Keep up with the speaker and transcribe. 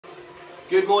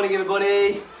Good morning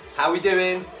everybody, how are we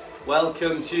doing?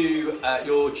 Welcome to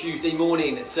your Tuesday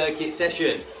morning circuit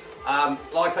session.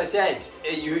 Like I said,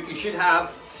 you should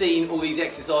have seen all these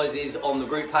exercises on the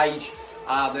group page.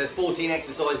 There's 14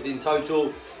 exercises in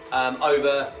total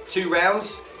over 2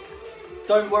 rounds.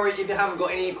 Don't worry if you haven't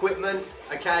got any equipment,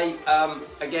 okay?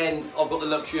 Again, I've got the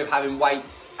luxury of having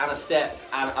weights and a step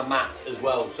and a mat as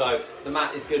well. So the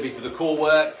mat is going to be for the core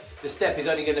work. The step is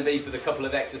only going to be for the couple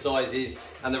of exercises,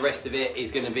 and the rest of it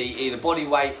is going to be either body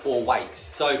weight or weights.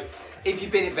 So if you've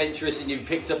been adventurous and you've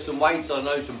picked up some weights, I don't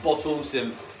know, some bottles,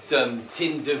 some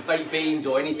tins of baked beans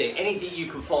or anything you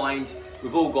can find,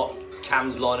 we've all got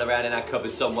cans lying around in our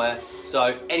cupboard somewhere.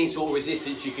 So any sort of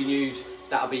resistance you can use,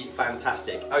 that'll be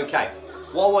fantastic. Okay,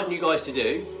 what I want you guys to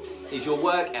do is your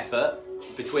work effort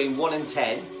between 1 and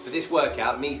 10 for this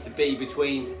workout needs to be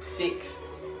between 6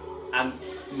 and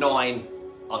 9.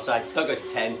 I'll say, don't go to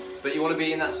 10, but you want to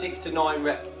be in that 6 to 9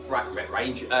 rep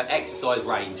range, exercise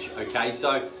range, okay?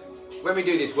 So when we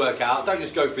do this workout, don't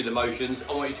just go through the motions.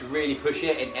 I want you to really push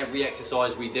it in every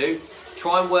exercise we do.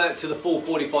 Try and work to the full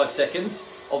 45 seconds.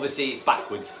 Obviously it's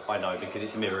backwards, I know, because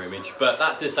it's a mirror image, but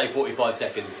that does say 45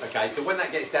 seconds, okay? So when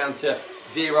that gets down to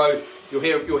 0, you'll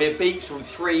hear beeps from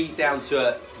 3 down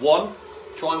to 1.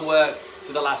 Try and work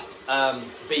to the last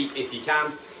beat if you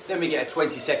can. Then we get a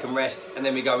 20-second rest, and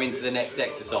then we go into the next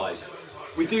exercise.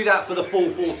 We do that for the full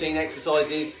 14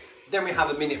 exercises. Then we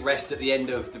have a minute rest at the end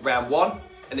of the round 1,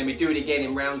 and then we do it again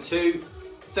in round 2.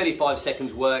 35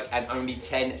 seconds work and only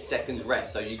 10 seconds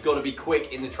rest. So you've got to be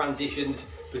quick in the transitions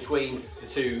between the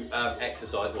two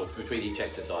exercises, or between each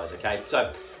exercise, okay?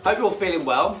 So, hope you're all feeling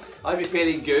well. I hope you're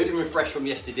feeling good and refreshed from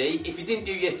yesterday. If you didn't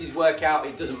do yesterday's workout,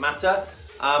 it doesn't matter,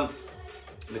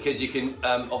 because you can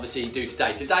obviously do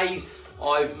today. Today's,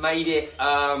 I've made it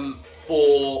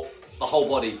for the whole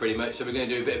body pretty much. So we're going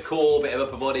to do a bit of core, a bit of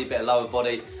upper body, a bit of lower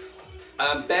body.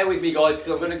 Bear with me guys,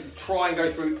 because I'm going to try and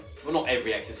go through, well, not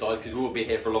every exercise because we will be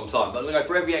here for a long time, but I'm going to go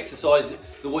through every exercise,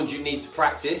 the ones you need to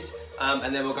practice,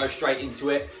 and then we'll go straight into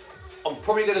it. I'm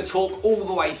probably going to talk all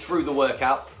the way through the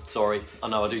workout. Sorry, I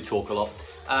know I do talk a lot,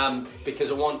 because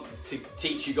I want to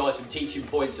teach you guys some teaching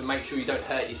points and make sure you don't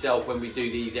hurt yourself when we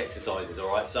do these exercises,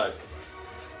 all right? So,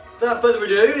 without further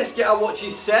ado, let's get our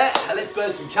watches set and let's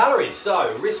burn some calories.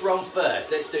 So, wrist rolls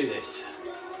first, let's do this.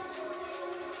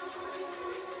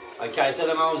 Okay, so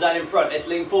the arms out in front, let's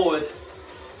lean forward.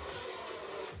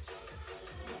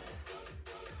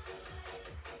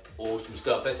 Awesome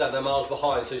stuff, let's have them arms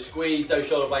behind. So squeeze those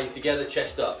shoulder blades together,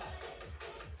 chest up.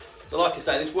 So like I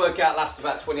say, this workout lasts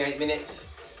about 28 minutes,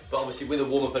 but obviously with a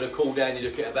warm up and a cool down, you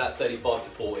look at about 35 to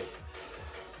 40.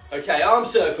 Okay, arm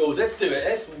circles, let's do it.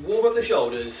 Let's warm up the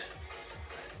shoulders.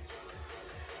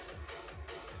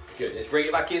 Good, let's bring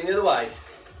it back in the other way.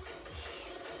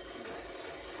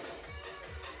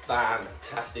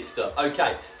 Fantastic stuff.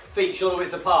 Okay, feet shoulder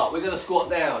width apart. We're going to squat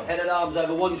down, head and arms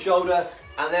over one shoulder,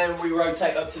 and then we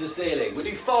rotate up to the ceiling. We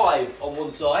do 5 on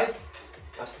one side.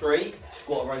 That's 3.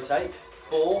 Squat and rotate.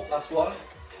 4. That's 1.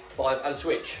 5 and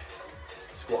switch.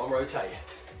 Squat and rotate.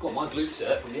 Got my glutes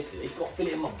hurt from yesterday. Got to feel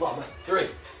it in my bum. 3.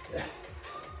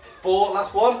 4.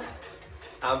 That's 1.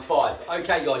 And 5.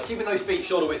 Okay, guys. Keeping those feet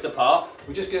shoulder width apart.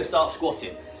 We're just going to start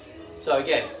squatting. So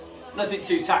again, nothing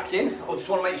too taxing. I just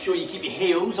want to make sure you keep your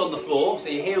heels on the floor, so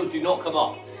your heels do not come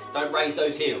up. Don't raise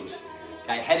those heels.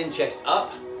 Okay, head and chest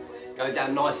up. Go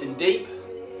down nice and deep.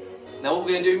 Now what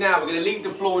we're going to do now, we're going to leave the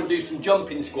floor and do some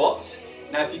jumping squats.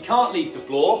 Now if you can't leave the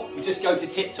floor, we just go to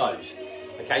tiptoes.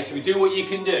 Okay, so we do what you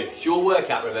can do. It's your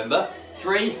workout, remember.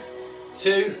 3,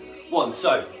 2, 1.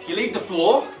 So if you leave the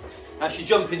floor, that's your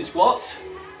jumping squats.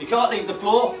 If you can't leave the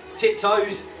floor,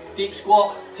 tiptoes, deep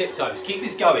squat, tiptoes. Keep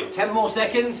this going. 10 more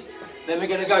seconds, then we're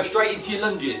going to go straight into your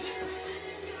lunges.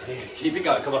 Keep it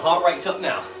going. Come on, heart rate's up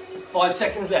now. 5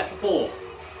 seconds left. 4,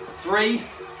 3,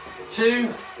 2,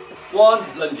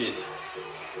 1. Lunges.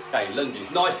 Okay, lunges.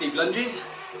 Nice deep lunges.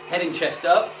 Head and chest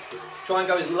up. Try and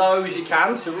go as low as you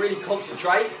can. So really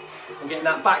concentrate on getting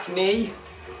that back knee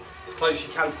as close as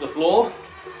you can to the floor.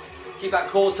 Keep that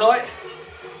core tight.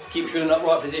 Keep you in an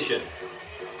upright position.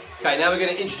 Okay, now we're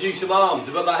going to introduce some arms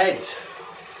above our heads.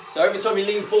 So every time you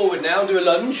lean forward now and do a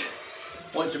lunge,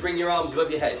 I want you to bring your arms above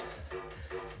your head.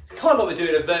 It's kind of like we're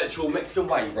doing a virtual Mexican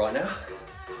wave right now.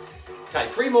 Okay,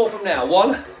 3 more from now.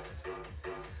 1,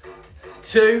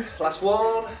 2, last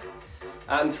 1,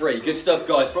 and 3. Good stuff,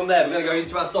 guys. From there, we're going to go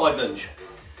into our side lunge.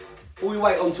 Pull your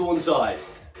weight onto one side.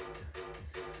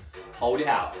 Hold it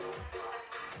out.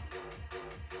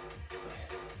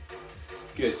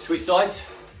 Good. Switch sides.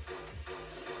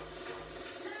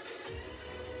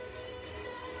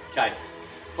 Okay.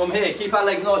 From here, keep our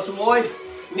legs nice and wide.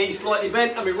 Knees slightly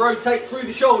bent, and we rotate through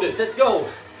the shoulders. Let's go.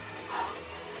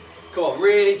 Come on,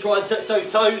 really try and touch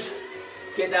those toes.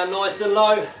 Get down nice and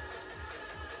low.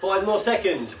 5 more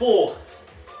seconds. 4,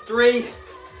 3,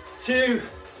 2,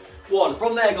 1.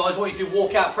 From there, guys, I want you to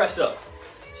walk out press up.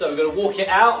 So we're going to walk it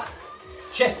out,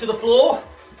 chest to the floor,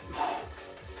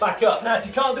 back up. Now, if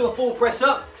you can't do a full press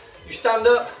up, you stand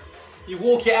up, you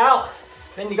walk it out,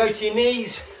 then you go to your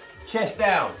knees, chest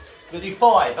down. We're going to do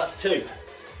 5, that's 2.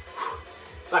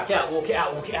 Back out, walk it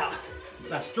out, walk it out.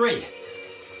 That's 3.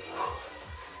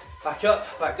 Back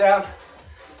up, back down.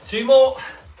 2 more,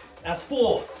 that's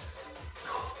 4.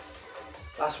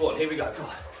 That's 1, here we go, come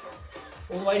on.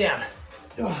 All the way down.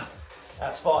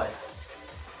 That's 5.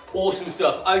 Awesome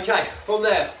stuff. Okay, from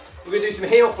there, we're going to do some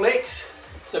heel flicks.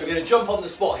 So we're going to jump on the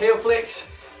spot, heel flicks,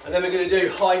 and then we're going to do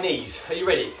high knees. Are you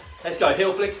ready? Let's go,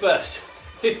 heel flicks first.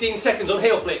 15 seconds on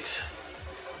heel flicks.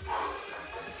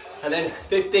 And then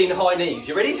 15 high knees.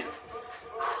 You ready?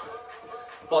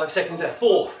 5 seconds there.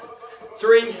 4,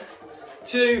 3,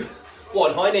 2,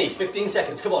 1. High knees, 15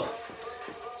 seconds, come on.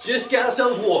 Just get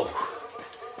ourselves warm.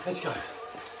 Let's go.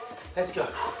 Let's go.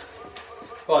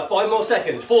 Right, 5 more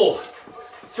seconds. 4,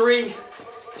 3,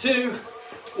 2,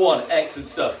 1. Excellent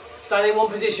stuff. Stand in one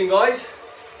position, guys.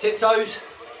 Tiptoes,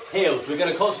 heels. We're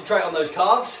going to concentrate on those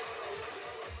calves.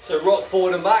 So rock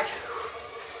forward and back.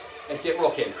 Let's get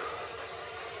rocking.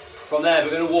 From there,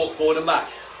 we're going to walk forward and back.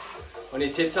 On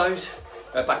your tiptoes,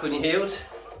 back on your heels.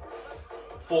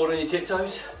 Forward on your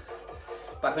tiptoes,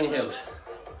 back on your heels.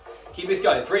 Keep this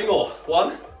going. 3 more.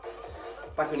 1.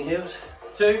 Back on your heels.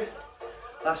 2.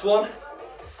 Last 1.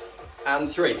 And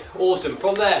 3. Awesome.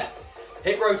 From there,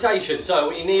 hip rotation. So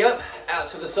with your knee up, out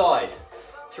to the side.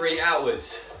 3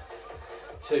 outwards.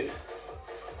 2.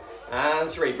 And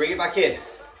 3. Bring it back in.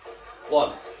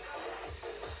 1.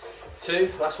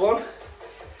 2. Last 1.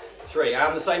 3.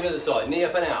 And the same other side. Knee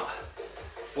up and out.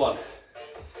 1.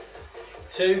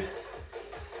 2.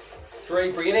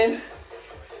 3. Bring it in.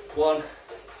 1.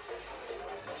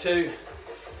 2.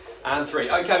 And 3.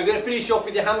 Okay, we're going to finish off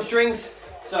with your hamstrings.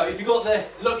 So if you've got the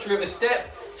luxury of a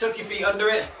step, tuck your feet under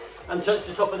it and touch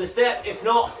the top of the step. If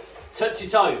not, touch your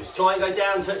toes. Try and go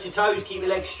down, touch your toes, keep your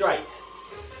legs straight.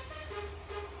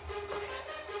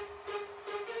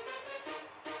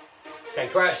 Okay,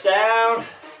 crouch down.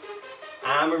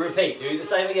 And we repeat. Do the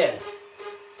same again.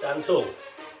 Stand tall.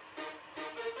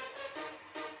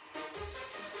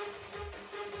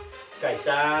 Okay,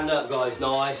 stand up, guys,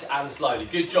 nice and slowly.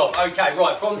 Good job. Okay,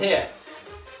 right, from here,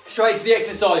 straight to the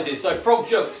exercises. So frog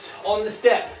jumps on the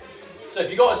step. So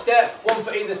if you've got a step, 1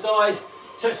 foot either side,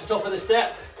 touch the top of the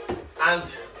step, and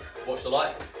watch the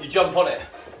light, you jump on it.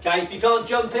 Okay, if you can't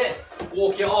jump it,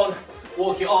 walk it on,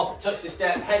 walk it off, touch the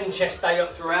step, head and chest stay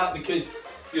up throughout because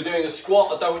you're doing a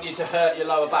squat. I don't want you to hurt your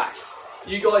lower back.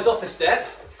 You guys off a step,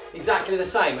 exactly the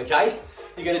same, okay?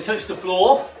 You're gonna touch the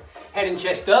floor, head and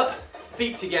chest up,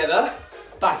 feet together,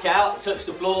 back out, touch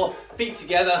the floor, feet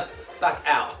together, back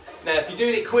out. Now if you're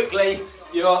doing it quickly,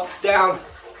 you're up, down,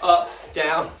 up,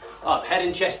 head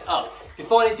and chest up. If you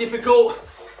find it difficult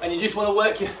and you just want to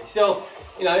work yourself,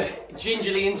 you know,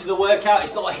 gingerly into the workout,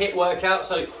 it's not a HIIT workout,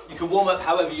 so you can warm up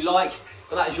however you like,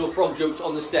 but that is your frog jumps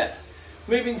on the step.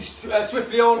 Moving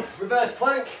swiftly on, reverse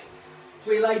plank.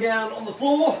 So you lay down on the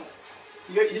floor,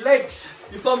 you got your legs,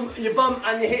 your bum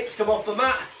and your hips come off the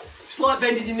mat. Slight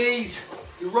bend in your knees,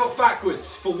 you rock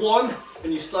backwards for 1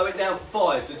 and you slow it down for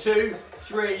 5. So 2,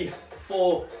 3,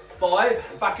 4,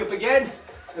 5, back up again,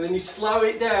 and then you slow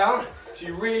it down so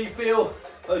you really feel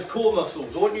those core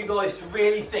muscles. I want you guys to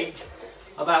really think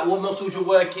about what muscles you're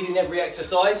working in every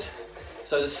exercise.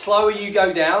 So the slower you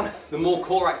go down, the more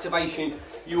core activation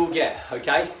you will get,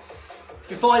 okay? If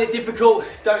you find it difficult,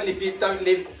 don't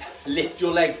lift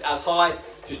your legs as high,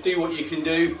 just do what you can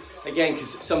do. Again,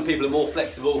 because some people are more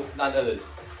flexible than others.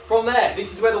 From there,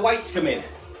 this is where the weights come in.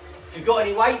 If you've got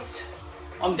any weights,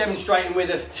 I'm demonstrating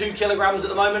with 2 kilograms at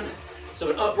the moment.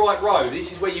 So an upright row,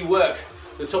 this is where you work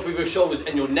the top of your shoulders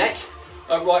and your neck.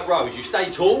 Upright rows, you stay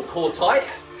tall, core tight.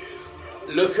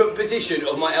 Look at position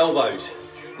of my elbows.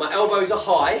 My elbows are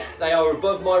high, they are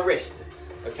above my wrist.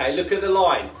 Okay, look at the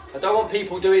line. I don't want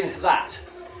people doing that.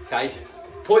 Okay,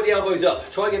 point the elbows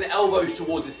up. Try and get the elbows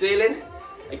towards the ceiling.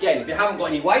 Again, if you haven't got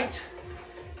any weight,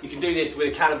 you can do this with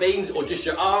a can of beans or just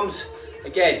your arms.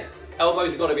 Again,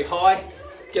 elbows have got to be high.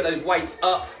 Get those weights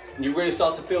up and you really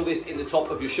start to feel this in the top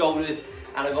of your shoulders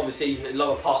and obviously the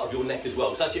lower part of your neck as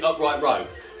well. So that's your upright row.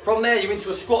 From there, you're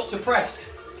into a squat to press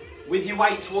with your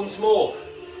weights once more.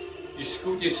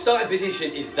 Your starting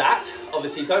position is that.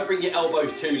 Obviously, don't bring your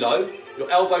elbows too low.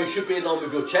 Your elbows should be in line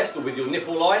with your chest or with your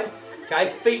nipple line.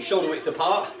 Okay, feet shoulder width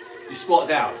apart. You squat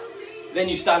down. Then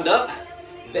you stand up.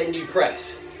 then you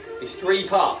press. It's 3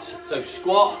 parts. So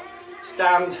squat,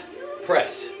 stand,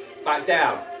 press. Back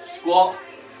down, squat,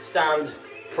 stand,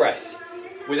 press.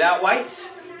 Without weights,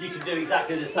 you can do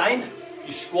exactly the same.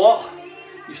 You squat,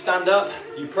 you stand up,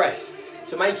 you press.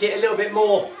 To make it a little bit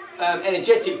more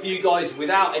energetic for you guys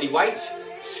without any weights,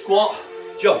 squat,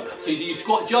 jump. So you do your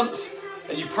squat jumps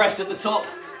and you press at the top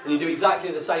and you do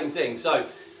exactly the same thing. So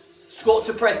squat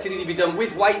to press can either be done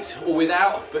with weights or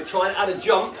without, but try and add a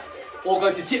jump or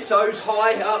go to tiptoes,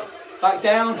 high up, back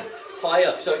down, high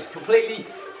up. So it's completely,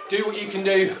 do what you can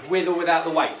do with or without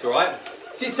the weights, all right?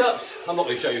 Sit-ups, I'm not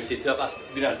going to show you a sit-up,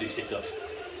 we don't have to do sit-ups.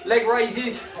 Leg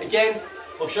raises, again,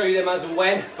 I'll show you them as and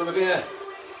when, but we're going to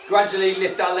gradually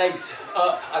lift our legs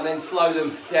up and then slow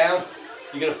them down.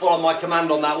 You're going to follow my command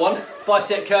on that one.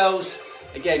 Bicep curls,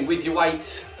 again with your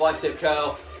weights, bicep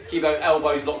curl, keep those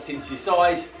elbows locked into your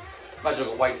side. Imagine I've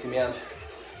got weights in my hand.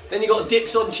 Then you've got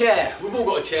dips on chair. We've all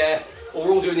got a chair, or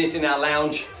we're all doing this in our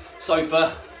lounge,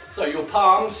 sofa. So your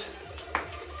palms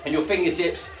and your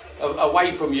fingertips are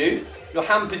away from you. Your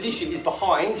hand position is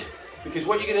behind, because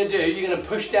what you're going to do, you're going to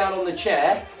push down on the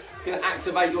chair, you're going to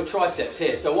activate your triceps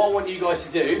here. So what I want you guys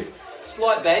to do,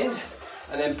 slight bend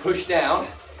and then push down.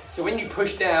 So when you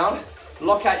push down,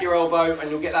 lock out your elbow and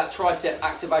you'll get that tricep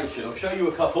activation. I'll show you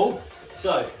a couple.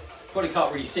 So, probably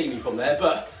can't really see me from there,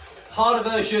 but harder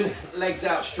version, legs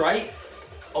out straight.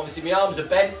 Obviously my arms are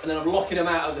bent and then I'm locking them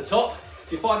out at the top.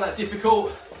 If you find that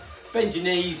difficult, bend your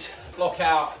knees, lock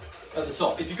out at the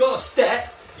top. If you've got a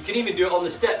step, you can even do it on the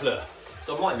stepler.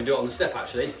 So I might even do it on the step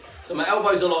actually. So my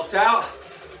elbows are locked out,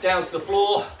 down to the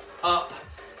floor, up,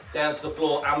 down to the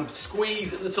floor, and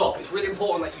squeeze at the top. It's really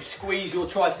important that you squeeze your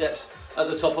triceps at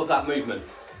the top of that movement.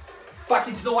 Back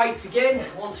into the weights again,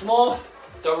 once more.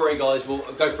 Don't worry guys, we'll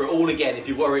go through it all again if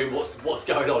you're worrying what's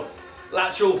going on.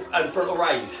 Lateral and frontal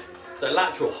raise. So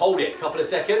lateral, hold it a couple of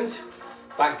seconds,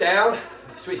 back down,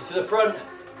 switch to the front,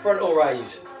 frontal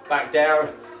raise, back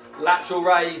down, lateral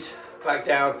raise, back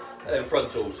down, and then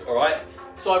frontals, all right?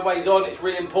 Sideways on, it's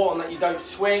really important that you don't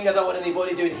swing. I don't want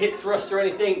anybody doing hip thrusts or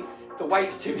anything. If the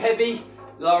weight's too heavy,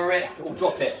 lower it or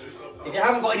drop it. If you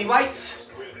haven't got any weights,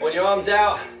 want your arms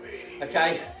out,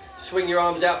 okay, swing your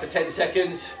arms out for 10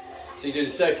 seconds. So you do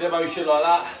the circular motion like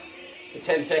that for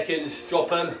 10 seconds, drop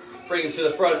them, bring them to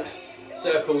the front,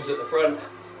 circles at the front,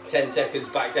 10 seconds,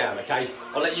 back down, okay?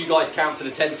 I'll let you guys count for the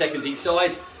 10 seconds each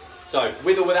side. So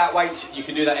with or without weights, you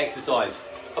can do that exercise.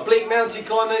 Oblique mountain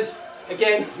climbers,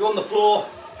 again, you're on the floor,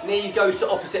 knee goes to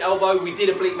opposite elbow. We did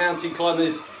oblique mountain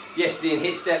climbers yesterday in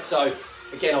hit step, so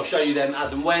again, I'll show you them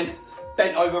as and when.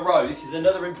 Bent over row, this is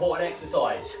another important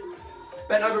exercise.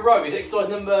 Bent over row is exercise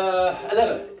number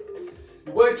 11.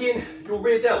 You're working your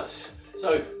rear delts,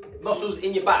 so muscles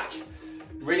in your back.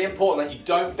 Really important that you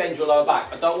don't bend your lower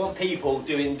back. I don't want people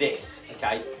doing this,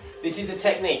 okay? This is the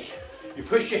technique. You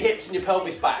push your hips and your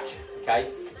pelvis back, okay?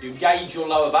 You engage your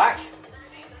lower back,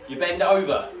 you bend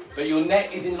over, but your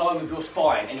neck is in line with your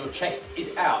spine and your chest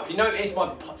is out. If you notice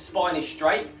my spine is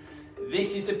straight,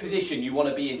 this is the position you want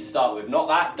to be in to start with, not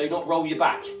that. Do not roll your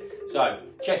back. So,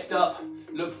 chest up,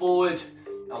 look forward,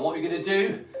 and what you're going to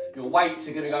do, your weights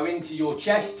are going to go into your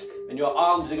chest and your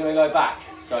arms are going to go back.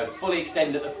 So fully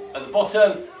extend at the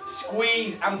bottom,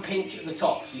 squeeze and pinch at the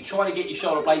top. So you're trying to get your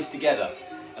shoulder blades together.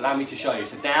 Allow me to show you.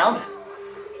 So down,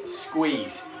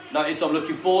 squeeze. Notice I'm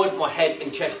looking forward, my head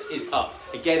and chest is up.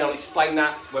 Again, I'll explain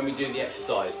that when we do the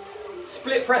exercise.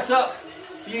 Split press up.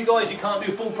 For you guys who can't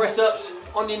do full press ups,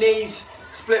 on your knees,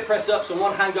 split press ups, and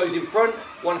one hand goes in front,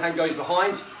 one hand goes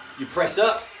behind. You press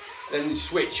up, then you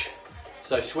switch.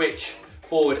 So switch,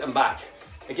 forward and back.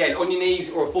 Again, on your knees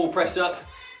or a full press up.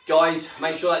 Guys,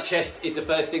 make sure that chest is the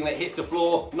first thing that hits the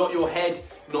floor, not your head,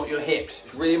 not your hips.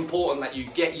 It's really important that you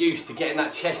get used to getting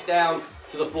that chest down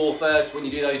to the floor first when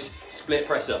you do those split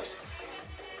press ups.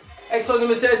 Exercise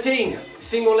number 13,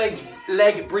 single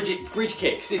leg bridge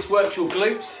kicks. This works your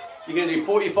glutes. You're going to do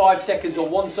 45 seconds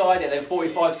on one side and then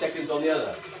 45 seconds on the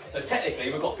other. So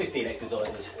technically we've got 15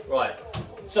 exercises. Right,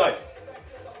 so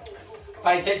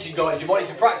pay attention guys, you wanted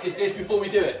to practice this before we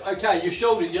do it. Okay,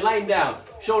 you're laying down,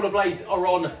 shoulder blades are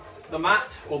on the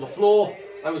mat or the floor.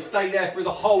 They will stay there through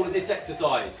the whole of this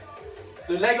exercise.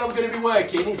 The leg I'm going to be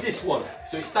working is this one,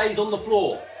 so it stays on the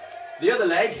floor. The other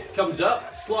leg comes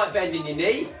up, slight bend in your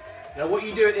knee. Now what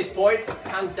you do at this point,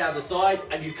 hands down the side,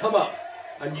 and you come up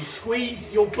and you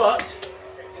squeeze your butt,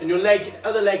 and your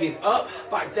other leg is up,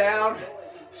 back down,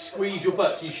 squeeze your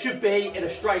butt. So you should be in a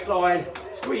straight line,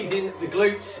 squeezing the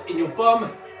glutes in your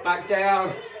bum, back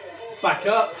down, back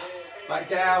up, back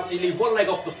down. So you leave one leg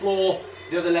off the floor,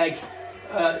 the other leg,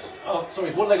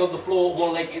 one leg on the floor,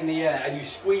 one leg in the air, and you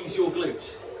squeeze your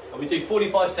glutes. And we do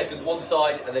 45 seconds one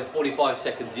side and then 45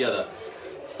 seconds the other.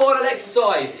 Final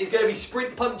exercise is going to be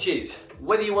sprint punches.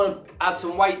 Whether you want to add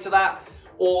some weight to that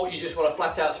or you just want a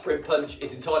flat out sprint punch,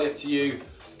 it's entirely up to you.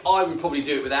 I would probably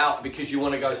do it without because you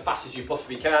want to go as fast as you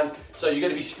possibly can. So you're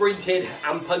going to be sprinting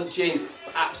and punching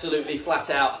absolutely flat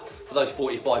out for those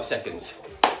 45 seconds.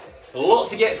 Lots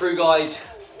to get through, guys.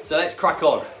 So let's crack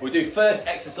on. We'll do first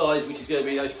exercise, which is going to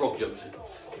be those frog jumps.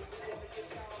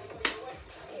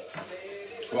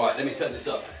 Right, let me turn this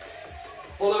up.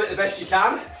 Follow it the best you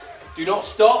can. Do not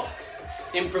stop.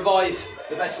 Improvise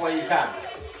the best way you can.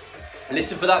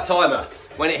 Listen for that timer.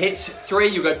 When it hits 3,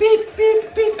 you go beep,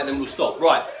 beep, beep, and then we'll stop.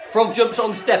 Right, frog jumps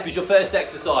on step is your first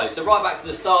exercise. So right back to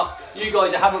the start. You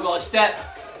guys that haven't got a step,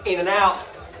 in and out.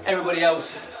 Everybody else,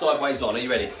 sideways on. Are you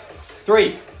ready?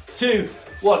 3, 2,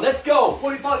 1, let's go.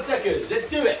 45 seconds, let's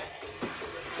do it.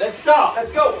 Let's start,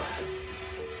 let's go.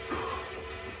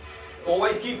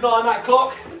 Always keep an eye on that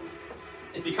clock.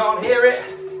 If you can't hear it,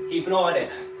 keep an eye on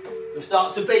it. You'll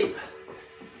start to beep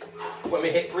when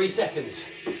we hit 3 seconds.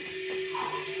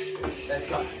 Let's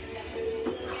go.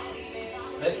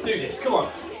 Let's do this, come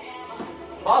on.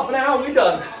 Half an hour, we're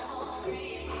done.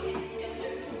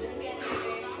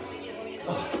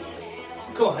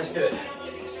 Come on, let's do it.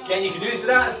 Again, you can do this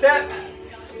without a step.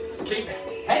 Let's keep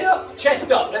head up,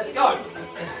 chest up, let's go.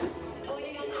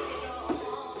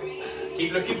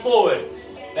 Keep looking forward,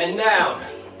 bend down.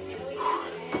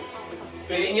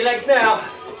 Feel it in your legs now.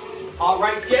 Heart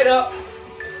rate's getting up.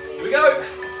 Here we go.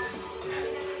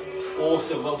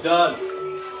 Awesome, well done.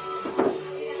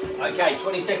 Okay,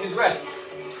 20 seconds rest.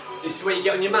 This is where you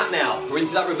get on your mat now. We're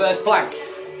into that reverse plank.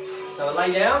 So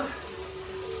lay down,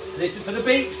 listen for the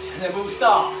beeps, and then we'll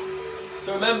start.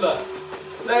 So remember,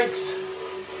 legs,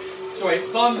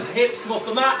 bum, hips come off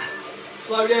the mat.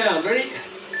 Slow down, ready?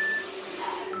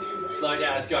 Slow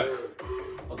down, let's go.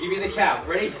 I'll give you the count,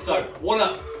 ready? So 1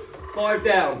 up, 5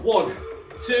 down, 1,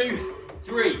 2,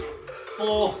 3,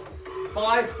 4,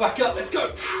 5, back up, let's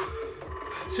go.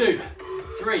 2,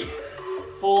 3,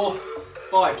 4,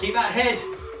 5. Keep that head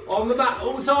on the mat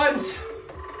all times.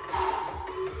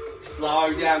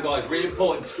 Slow down, guys, really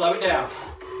important, slow it down.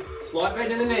 Slight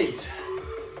bend in the knees.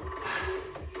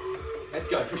 Let's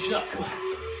go, push it up, come on.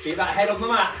 Keep that head on the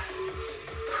mat.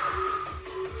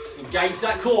 Engage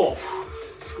that core.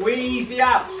 Squeeze the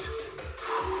abs.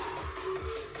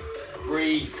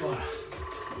 Breathe, come on.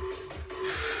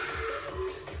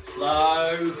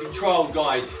 Slow, controlled,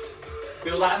 guys.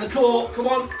 Feel that in the core, come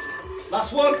on.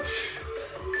 Last one.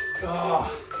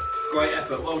 Oh, great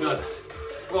effort, well done.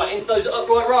 Right, into those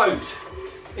upright rows.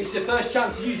 This is your first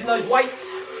chance of using those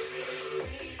weights.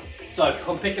 So,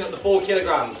 I'm picking up the 4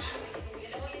 kilograms.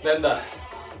 Remember,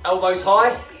 elbows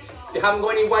high. If you haven't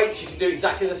got any weights, you can do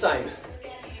exactly the same.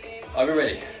 Are we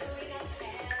ready?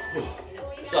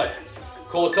 So,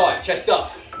 core tight, chest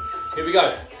up. Here we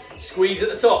go. Squeeze at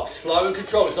the top, slow and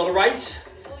controlled. It's not a race.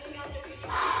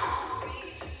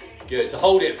 Good, so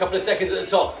hold it a couple of seconds at the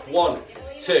top. 1,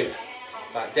 2,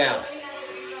 back down.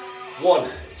 1,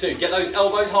 2, get those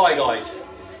elbows high, guys.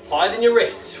 Higher than your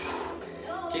wrists.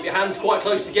 Keep your hands quite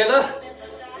close together.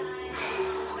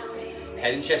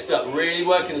 Head and chest up, really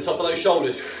working the top of those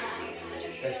shoulders.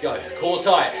 Let's go, core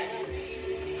tight.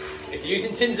 If you're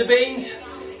using tins of beans,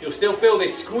 you'll still feel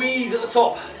this squeeze at the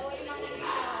top.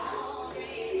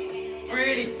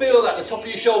 Really feel that at the top of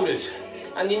your shoulders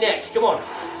and your neck, come on.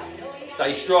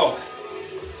 Stay strong.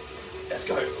 Let's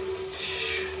go.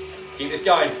 Keep this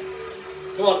going.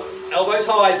 Come on, elbows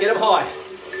high, get them high.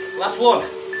 Last one.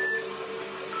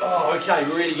 Oh, okay,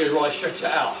 really good, right, stretch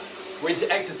that out. We're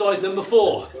into exercise number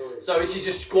 4. So this is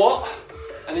your squat,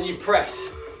 and then you press.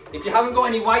 If you haven't got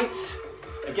any weights,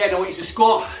 again, I want you to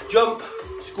squat, jump,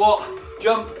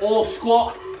 or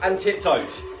squat and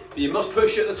tiptoes. But you must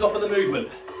push at the top of the movement.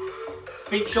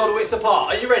 Feet shoulder width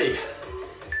apart, are you ready?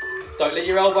 Don't let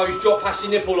your elbows drop past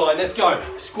your nipple line, let's go.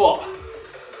 Squat,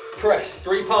 press,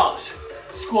 3 parts.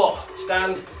 Squat,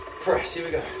 stand, press, here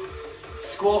we go.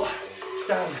 Squat,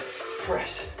 stand,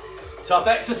 press. Tough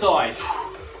exercise.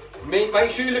 Make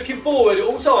sure you're looking forward at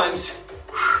all times.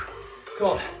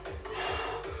 Come on.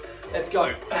 Let's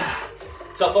go.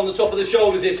 Tough on the top of the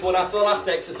shoulders this one after the last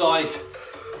exercise.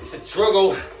 It's a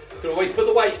struggle. You can always put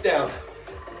the weights down.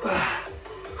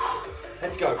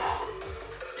 Let's go.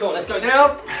 Come on, let's go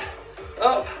down.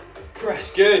 Up,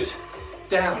 press, good.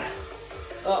 Down,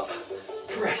 up,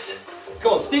 press.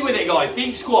 Come on, stick with it, guys.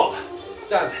 Deep squat.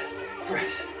 Stand,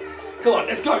 press. Come on,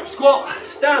 let's go. Squat,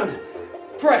 stand,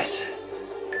 press.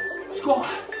 Squat,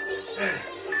 stand.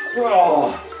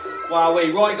 Oh,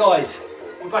 wowee. Right, guys,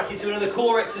 we're back into another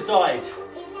core exercise.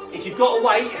 If you've got a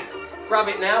weight, grab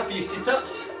it now for your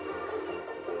sit-ups.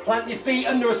 Plant your feet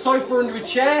under a sofa, under a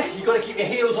chair. You've got to keep your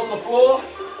heels on the floor.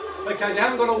 Okay, if you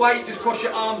haven't got a weight, just cross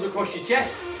your arms across your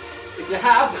chest. If you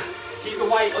have, keep the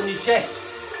weight on your chest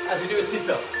as we do a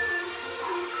sit-up.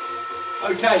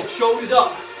 Okay, shoulders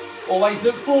up. Always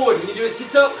look forward when you do a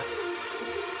sit-up.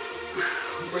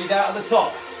 Breathe out at the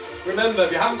top. Remember,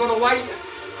 if you haven't got a weight,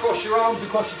 cross your arms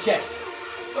across your chest.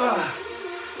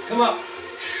 Come up.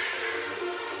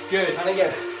 Good, and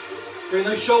again. Bring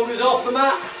those shoulders off the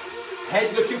mat.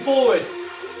 Head looking forward.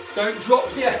 Don't drop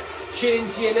your chin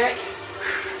into your neck.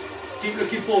 Keep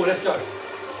looking forward, let's go.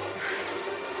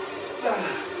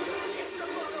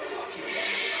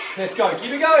 Let's go,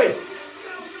 keep it going.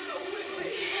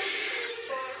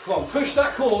 Come on, push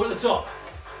that core at the top.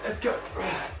 Let's go.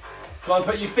 Try and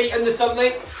put your feet under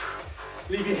something.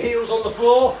 Leave your heels on the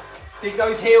floor. Dig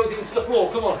those heels into the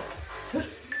floor, come on.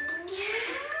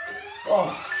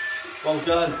 Oh, well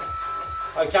done.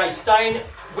 Okay, staying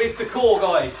with the core,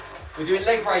 guys. We're doing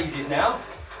leg raises now.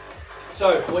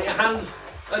 So, want your hands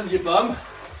under your bum.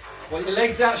 Want your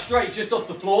legs out straight, just off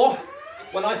the floor.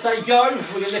 When I say go,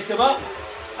 we're going to lift them up.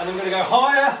 And then we're going to go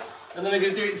higher. And then we're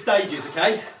going to do it in stages,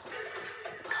 okay?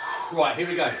 Right, here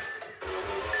we go.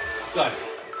 So,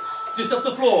 just off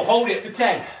the floor, hold it for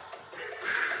 10.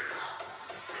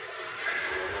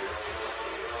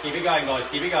 Keep it going, guys,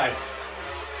 keep it going.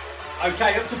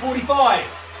 Okay, up to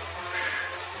 45.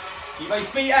 Keep those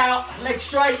feet out, legs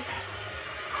straight.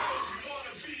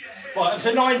 Right, up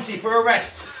to 90 for a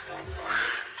rest.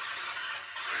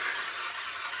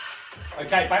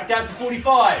 Okay, back down to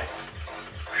 45.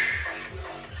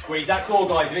 Squeeze that core,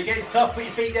 guys. If it gets tough, put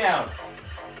your feet down.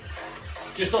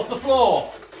 Just off the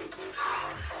floor.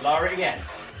 Lower it again.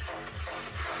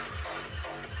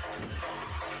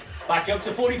 Back up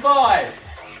to 45.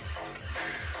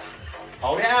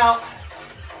 Hold it out.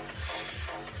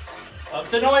 Up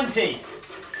to 90.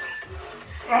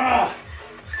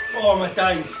 Oh my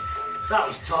days, that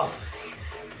was tough.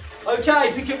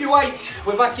 Okay, pick up your weights.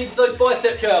 We're back into those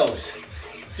bicep curls.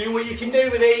 Do what you can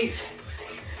do with these.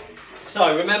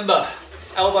 So remember,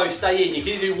 elbows stay in. You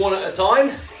can either do one at a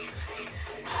time,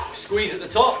 squeeze at the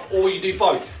top, or you do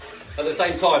both at the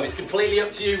same time. It's completely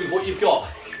up to you with what you've got.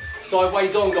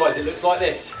 Sideways on, guys, it looks like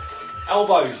this.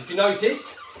 Elbows, if you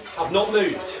notice, have not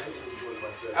moved.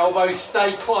 Elbows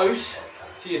stay close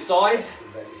to your side.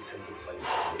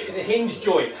 It's a hinge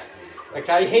joint.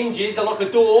 Okay, hinges are like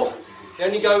a door. They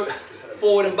only go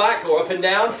forward and back or up and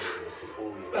down.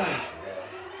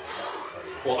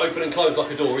 Well, open and close like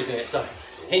a door, isn't it? So,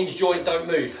 hinge joint, don't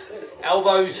move.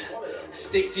 Elbows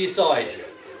stick to your side.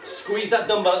 Squeeze that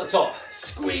dumbbell at the top.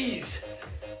 Squeeze.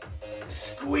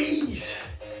 Squeeze.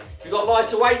 If you've got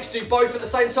lighter weights, do both at the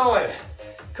same time.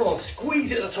 Come on,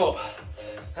 squeeze it at the top.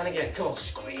 And again, come on,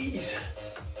 squeeze.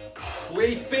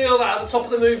 Really feel that at the top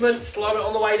of the movement, slow it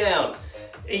on the way down.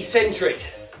 Eccentric,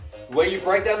 where you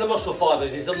break down the muscle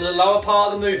fibers, is on the lower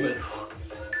part of the movement.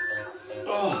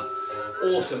 Oh,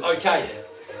 awesome, okay.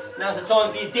 Now's the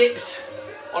time for your dips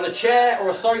on a chair or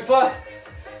a sofa.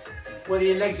 Whether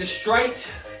your legs are straight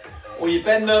or you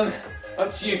bend them,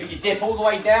 up to you, but you dip all the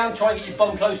way down, try and get your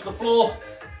bum close to the floor,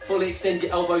 fully extend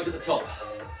your elbows at the top.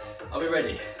 Are we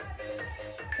ready?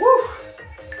 Woo!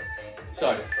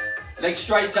 So, legs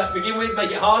straight up to begin with, make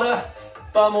it harder.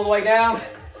 Bum all the way down,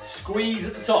 squeeze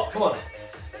at the top, come on.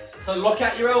 So lock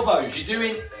out your elbows, you're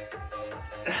doing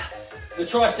the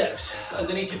triceps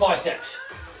underneath your biceps.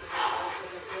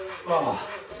 Oh,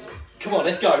 come on,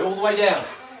 let's go, all the way down.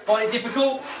 Find it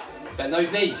difficult? Bend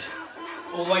those knees.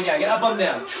 All the way down, get that bum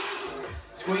down.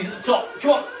 Squeeze at the top,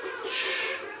 come on.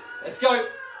 Let's go.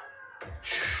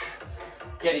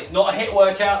 Again, it's not a HIIT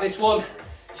workout, this one.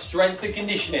 Strength and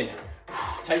conditioning.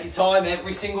 Take your time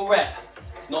every single rep.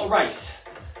 It's not a race.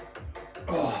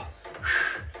 Oh.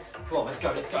 Come on, let's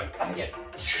go, let's go. And again.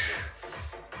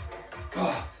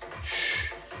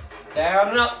 Down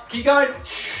and up, keep going.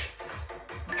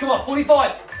 Come on,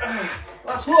 45.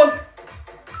 Last one.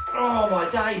 Oh my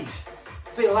days.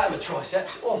 Feel that in the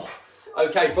triceps. Oh.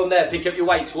 Okay, from there, pick up your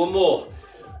weights. One more.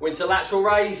 We're into lateral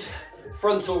raise,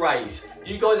 frontal raise.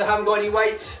 You guys that haven't got any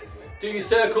weights, do your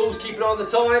circles, keep an eye on the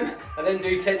time, and then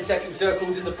do 10-second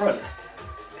circles in the front.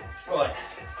 Right,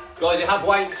 guys that have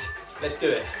weights, let's do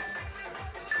it.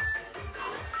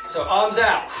 So arms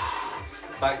out,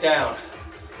 back down,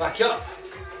 back up,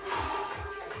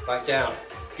 back down.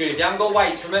 Good, if you haven't got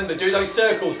weights, remember, do those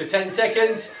circles for 10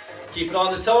 seconds, keep an eye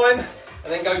on the time,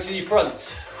 and then go to your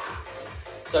fronts.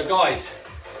 So guys,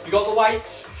 you got the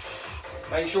weights,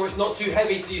 make sure it's not too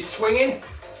heavy so you're swinging.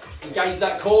 Engage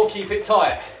that core, keep it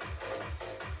tight.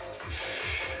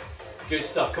 Good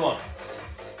stuff, come on.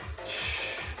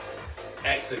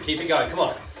 Excellent, keep it going, come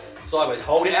on. sideways,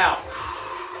 hold it out.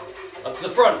 Up to the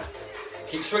front.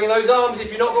 Keep swinging those arms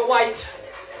if you've not got weight.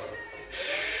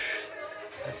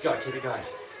 Let's go, keep it going.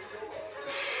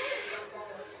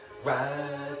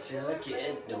 Right till I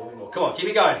get no more. Come on, keep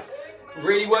it going.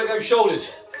 Really work those shoulders.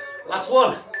 Last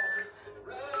one.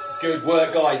 Good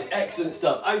work, guys. Excellent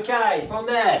stuff. Okay, from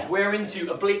there, we're into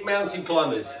oblique mountain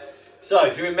climbers. So,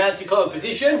 if you're in mountain climber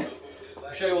position,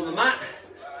 I'll show you on the mat.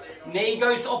 Knee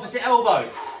goes to opposite elbow.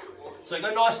 So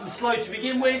go nice and slow to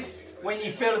begin with. When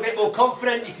you feel a bit more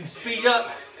confident, you can speed up.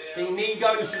 The knee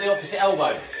goes to the opposite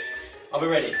elbow. Are we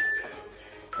ready?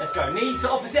 Let's go. Knee to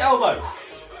opposite elbow.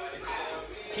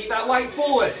 Keep that weight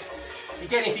forward.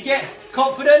 Again, if you get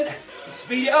confident,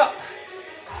 speed it up.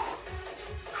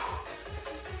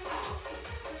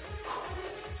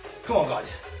 Come on,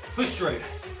 guys. Push through.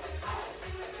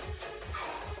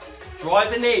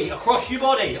 Drive the knee across your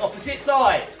body, opposite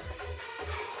side.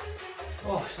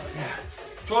 Oh, stop it now.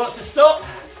 Try not to stop.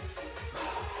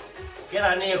 Get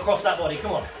that knee across that body,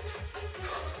 come on.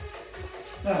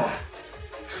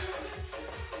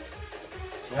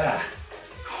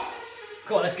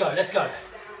 Come on, let's go, let's go.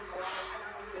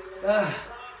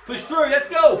 Push through, let's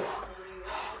go.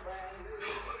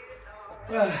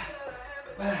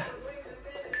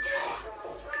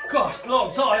 Gosh,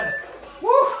 long time.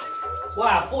 Woo.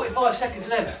 Wow, 45 seconds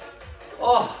left.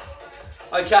 Oh.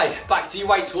 Okay, back to your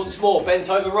weights once more, bent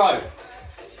over row.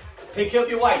 Pick up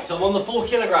your weights, I'm on the 4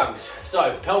 kilograms.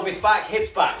 So, pelvis back,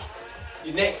 hips back.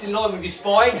 Your neck's in line with your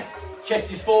spine,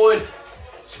 chest is forward,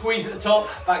 squeeze at the top,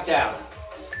 back down.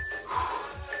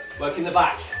 Working the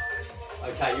back.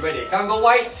 Okay, you ready? If you haven't got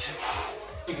weights,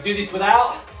 you can do this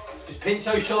without. Just pinch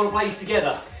those shoulder blades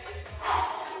together.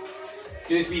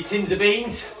 Do this with your tins of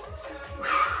beans.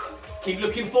 Keep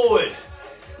looking forward.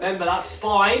 Remember that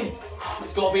spine,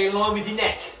 it's got to be in line with your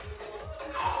neck.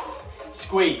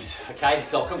 Squeeze, okay?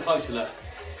 I'll come closer, look.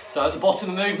 So at the bottom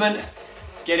of the movement,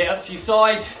 get it up to your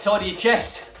side, tidy your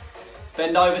chest,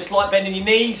 bend over, slight bend in your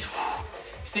knees,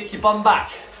 stick your bum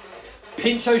back.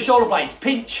 Pinch those shoulder blades,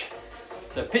 pinch.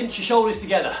 So pinch your shoulders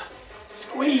together,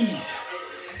 squeeze.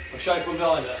 I'll show you from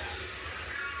behind it.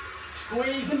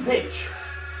 Squeeze and pinch.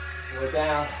 Go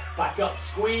down, back up,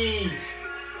 squeeze.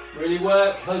 Really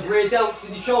work those rear delts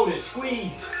in your shoulders,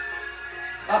 squeeze.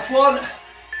 Last one.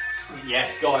 Squeeze.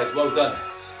 Yes, guys, well done.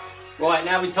 Right,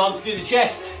 now it's time to do the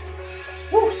chest.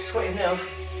 Woo, sweating now.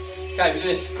 Okay, we're doing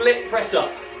a split press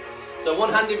up. So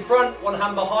one hand in front, one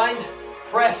hand behind,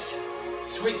 press,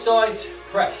 switch sides,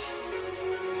 press.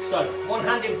 So one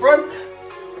hand in front,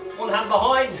 one hand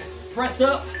behind, press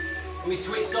up, and we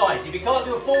switch sides. If you can't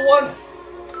do a full one,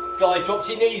 guys, drop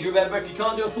to your knees, remember, if you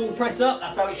can't do a full press up,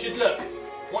 that's how it should look.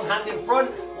 One hand in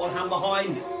front, one hand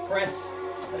behind, press,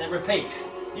 and then repeat.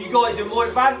 You guys who are more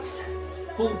advanced,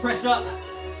 full press up,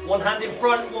 one hand in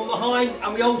front, one behind,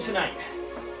 and we alternate.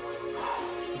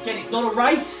 Again, it's not a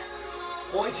race.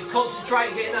 I want you to concentrate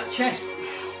on getting that chest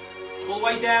all the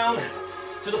way down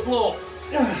to the floor.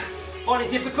 Find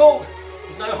it difficult?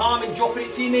 There's no harm in dropping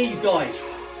it to your knees, guys.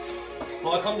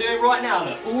 Like I'm doing right now,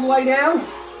 look, all the way down,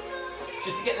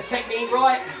 just to get the technique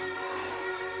right.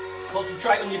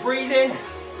 Concentrate on your breathing.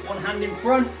 One hand in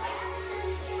front.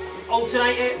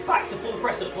 Alternate it, back to full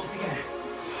press ups once again.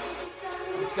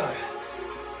 Let's go.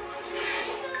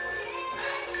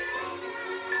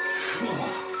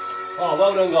 Oh,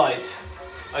 well done, guys.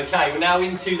 Okay, we're now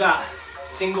into that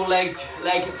single leg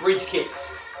bridge kicks.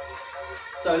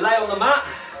 So lay on the mat,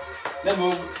 then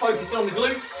we'll focus on the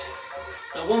glutes.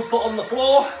 So one foot on the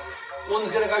floor, one's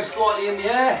going to go slightly in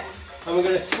the air, and we're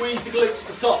going to squeeze the glutes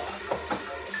at the top.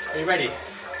 Are you ready?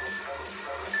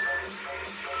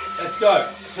 Let's go.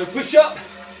 So push up,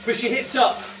 push your hips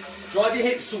up. Drive your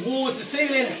hips towards the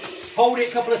ceiling. Hold it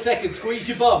a couple of seconds. Squeeze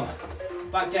your bum.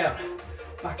 Back down.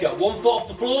 Back up. One foot off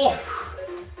the floor.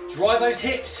 Drive those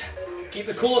hips. Keep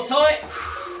the core tight.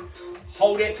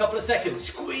 Hold it a couple of seconds.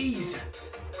 Squeeze.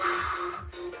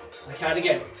 Okay, and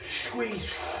again.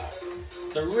 Squeeze.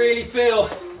 So really feel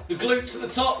the glutes at the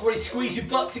top. Really squeeze your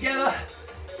butt together.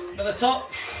 At the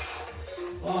top.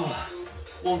 Oh,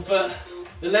 one foot.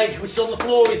 The leg which is on the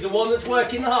floor is the one that's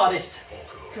working the hardest.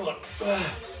 Come on.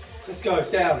 Let's go.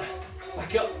 Down.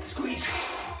 Back up. Squeeze.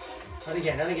 And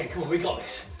again, come on, we got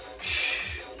this.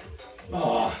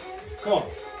 Oh, come on.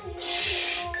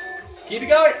 Keep it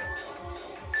going.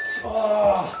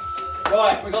 Oh.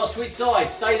 Right, we've got to switch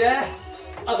sides. Stay there.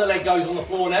 Other leg goes on the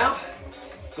floor now.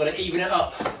 Got to even it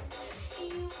up.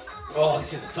 Oh,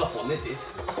 this is a tough one, this is.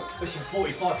 Especially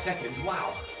 45 seconds,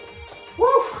 wow.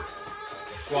 Woo!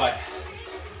 Right,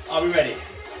 are we ready?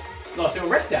 Nice little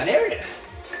rest down here.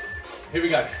 Here we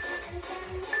go.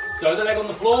 So other leg on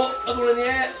the floor, other one in the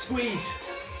air, squeeze.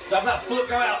 So have that foot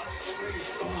go out.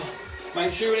 Squeeze. Oh.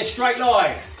 Make sure you're in a straight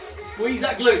line. Squeeze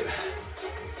that glute.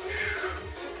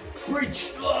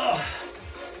 Bridge. Oh.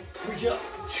 Bridge up.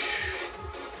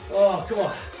 Oh, come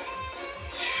on.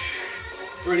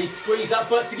 Really squeeze that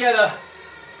butt together.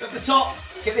 At the top,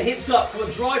 get the hips up. Come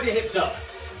on, drive your hips up.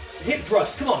 Hip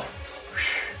thrust, come on.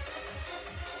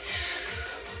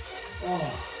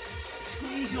 Oh.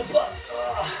 Squeeze your butt.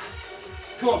 Oh.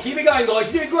 Come on, keep it going,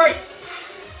 guys. You're doing great.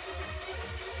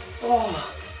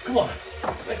 Oh, come on.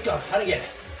 Let's go. And again.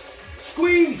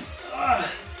 Squeeze.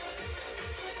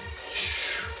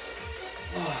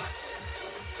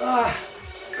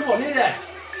 Come on, near there.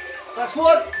 Last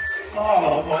one.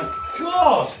 Oh my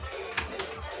God.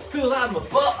 Feel that in my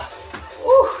butt.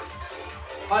 Woo.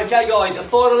 Okay guys, a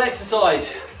final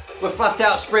exercise. We're flat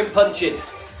out sprint punching.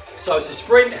 So it's a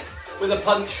sprint with a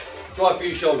punch. Drive through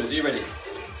your shoulders. Are you ready?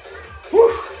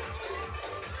 Woo.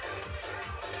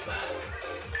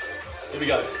 Here we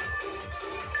go.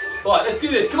 Right, let's do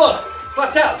this. Come on.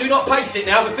 Flat out. Do not pace it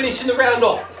now. We're finishing the round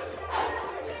off.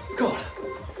 Come on.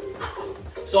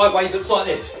 Sideways looks like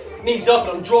this. Knees up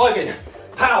and I'm driving.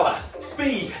 Power.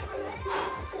 Speed.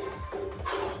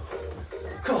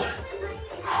 Come on.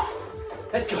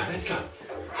 Let's go. Let's go.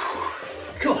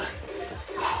 Come on.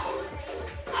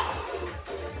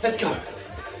 Let's go.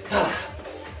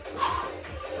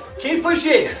 Keep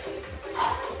pushing.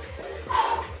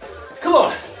 Come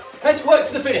on. Let's work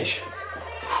to the finish.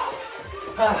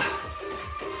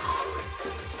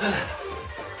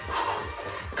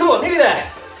 Come on, nearly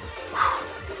there.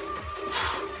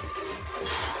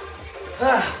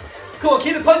 Come on,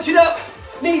 keep the punching up.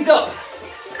 Knees up.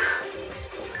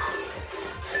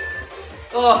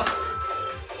 Oh,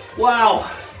 wow.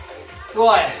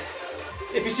 Right,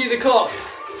 if you see the clock,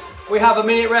 we have a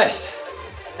minute rest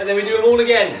and then we do them all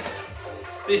again.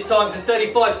 This time for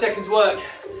 35 seconds work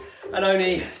and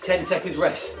only 10 seconds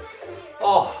rest.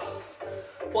 Oh,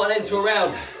 what an end to a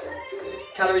round.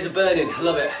 Calories are burning, I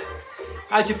love it.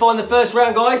 How'd you find the first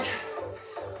round, guys?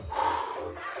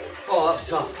 Oh, that was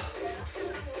tough.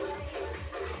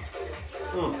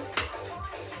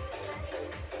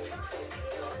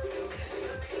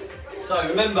 So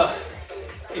remember,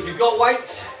 if you've got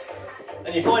weights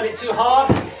and you find it too hard,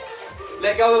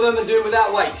 let go of them and do it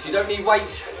without weights. You don't need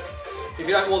weights if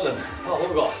you don't want them. Oh, what have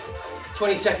we got?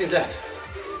 20 seconds left.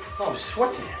 Oh, I'm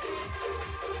sweating.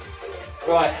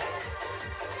 Right,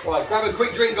 grab a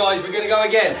quick drink, guys. We're going to go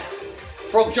again.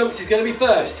 Frog jumps is going to be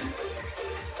first.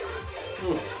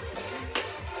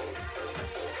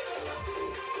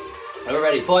 Are we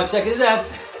ready? 5 seconds left.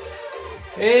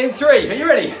 In 3. Are you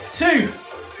ready? 2,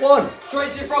 1.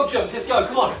 Straight to your frog jumps. Let's go.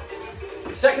 Come on.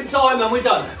 Second time and we're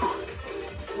done.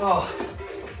 Oh,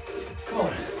 come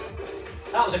on.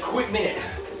 That was a quick minute.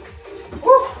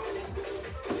 Woo.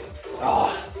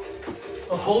 Oh.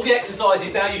 All the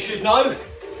exercises now you should know.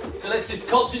 So let's just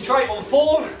concentrate on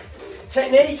form,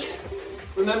 technique.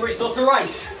 Remember, it's not a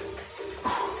race.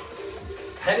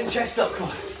 Head and chest up, come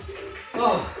on.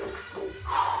 Oh.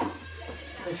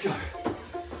 Let's go.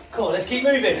 Come on, let's keep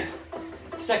moving.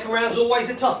 Second round's always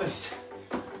the toughest.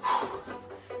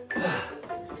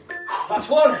 Last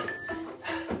one.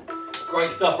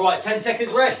 Great stuff. Right, 10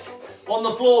 seconds rest on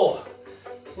the floor.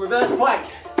 Reverse plank.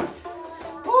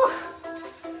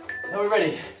 Now we're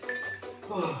ready.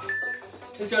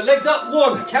 Let's go. Legs up.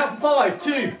 1. Count for 5.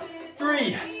 2,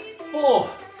 3, 4,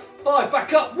 5.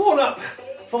 Back up. 1 up.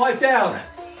 5 down.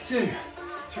 2,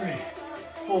 3,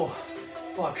 4,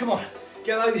 5. Come on.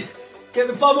 Get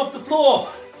the bum off the floor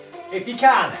if you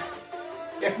can.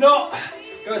 If not,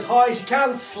 go as high as you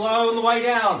can. Slow on the way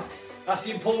down. That's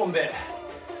the important bit.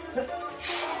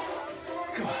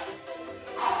 Come on.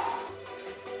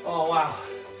 Oh, wow.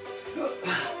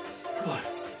 Come on.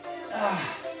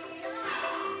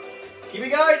 Keep it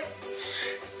going.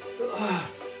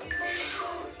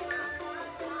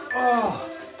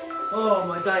 Oh,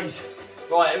 my days.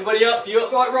 Right, everybody up for your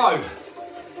upright row.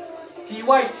 Keep your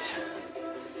weights.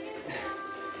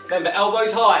 Remember,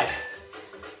 elbows high.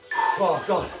 Oh,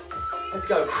 God. Let's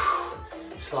go.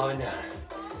 Slowing down.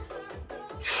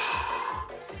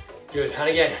 Good, and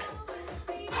again.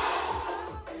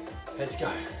 Let's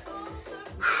go.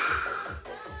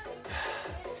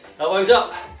 Elbows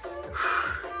up.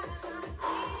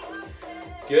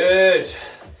 Good.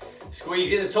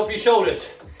 Squeeze in the top of your shoulders.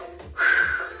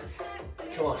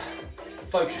 Come on.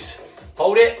 Focus.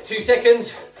 Hold it. 2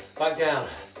 seconds. Back down.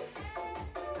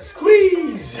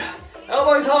 Squeeze.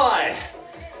 Elbows high.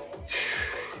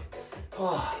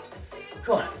 Oh,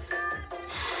 come on.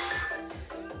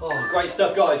 Oh, great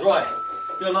stuff, guys. Right.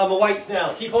 Gonna load my weights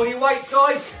now. Keep on your weights,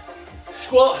 guys.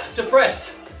 Squat to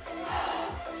press.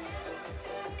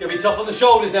 Gonna be tough on the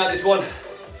shoulders now, this one.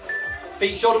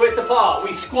 Feet shoulder width apart.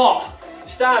 We squat,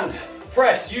 stand,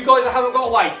 press. You guys that haven't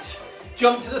got weights,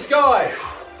 jump to the sky.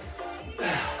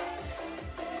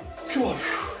 Come on.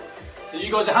 So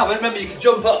you guys that haven't, remember you can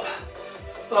jump up.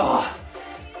 Come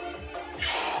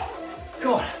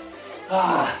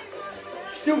on.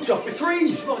 Still tough with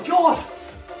threes, my God.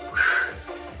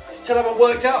 Still haven't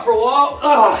worked out for a while.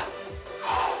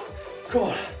 Come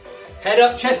on. Head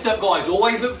up, chest up, guys.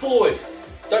 Always look forward.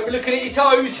 Don't be looking at your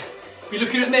toes. Be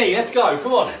looking at me. Let's go.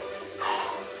 Come on.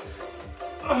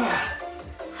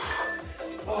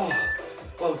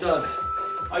 Well done.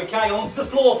 Okay, onto the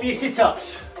floor for your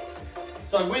sit-ups.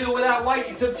 So with or without weight,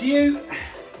 it's up to you.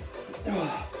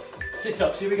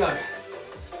 Sit-ups, here we go.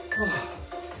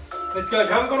 Let's go. If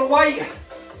you haven't got a weight,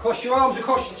 cross your arms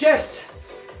across your chest.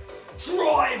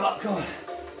 Drive up, come on.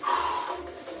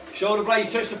 Shoulder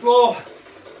blades touch the floor.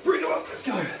 Bring them up, let's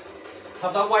go.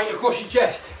 Have that weight across your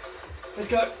chest. Let's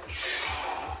go.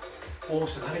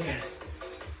 Awesome, and again.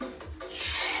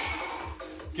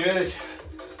 Good.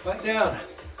 Back down.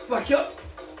 Back up.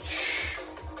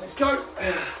 Let's go.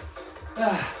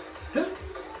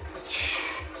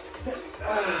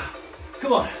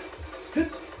 Come on.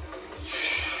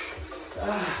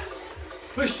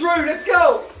 Push through, let's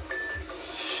go.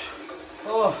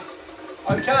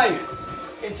 Okay,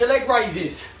 into leg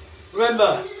raises.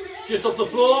 Remember, just off the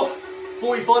floor,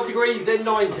 45 degrees, then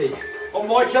 90. On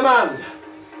my command.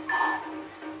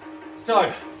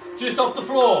 So, just off the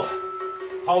floor.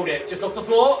 Hold it, just off the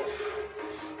floor.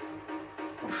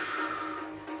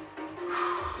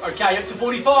 Okay, up to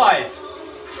 45.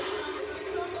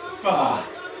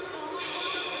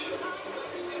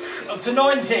 Up to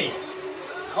 90.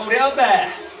 Hold it up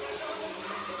there.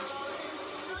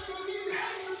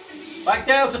 Back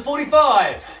down to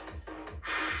 45.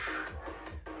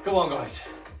 Come on, guys.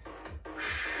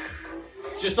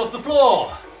 Just off the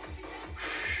floor.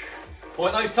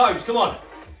 Point those toes, come on.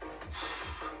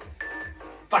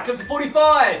 Back up to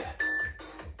 45.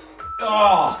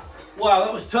 Oh, wow,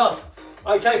 that was tough.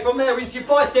 Okay, from there into your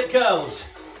bicep curls.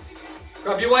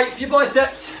 Grab your weights for your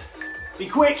biceps. Be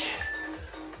quick.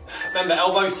 Remember,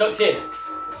 elbows tucked in.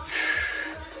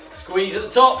 Squeeze at the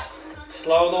top,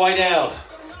 slow on the way down.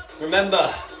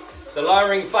 Remember, the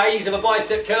lowering phase of a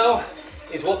bicep curl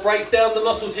is what breaks down the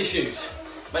muscle tissues.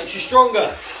 Makes you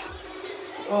stronger.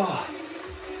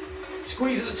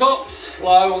 Squeeze at the top,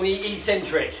 slow on the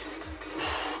eccentric.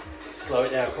 Slow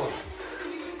it down, come on.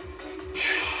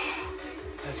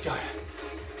 Let's go.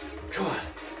 Come on.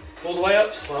 All the way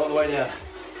up, slow on the way down.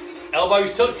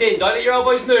 Elbows tucked in, don't let your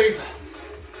elbows move.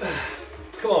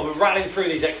 Come on, we're rattling through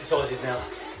these exercises now.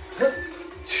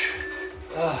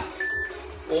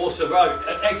 Awesome, right.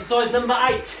 Exercise number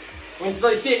 8. We're into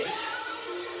those dips.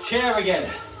 Chair again.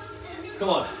 Come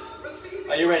on.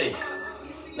 Are you ready?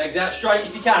 Legs out straight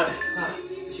if you can.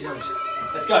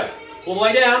 Let's go. All the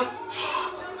way down.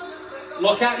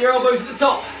 Lock out your elbows at the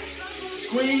top.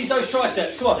 Squeeze those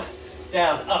triceps. Come on.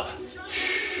 Down, up.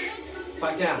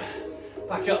 Back down.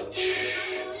 Back up.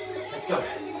 Let's go.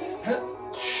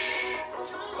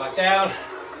 Back down.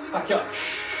 Back up.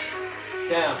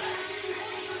 Down.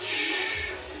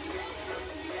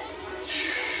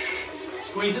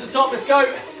 Squeeze at the top, let's go.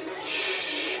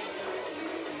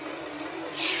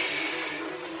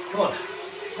 Come on.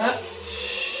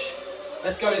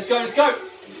 Let's go, let's go, let's go.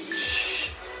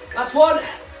 Last one.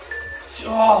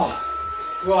 Oh.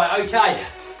 Right, okay.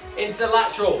 Into the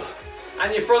lateral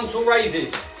and your frontal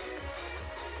raises.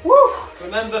 Woo.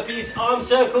 Remember for your arm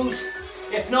circles.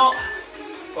 If not,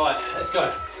 right, let's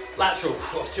go. Lateral,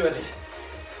 oh, it's too heavy.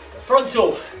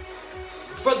 Frontal,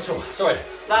 sorry,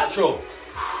 lateral.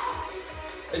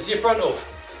 Into your frontal.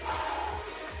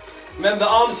 Remember,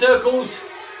 arm circles,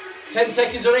 10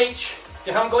 seconds on each. If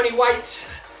you haven't got any weights,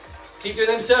 keep doing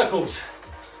them circles.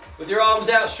 With your arms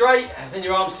out straight, and then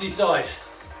your arms to your side.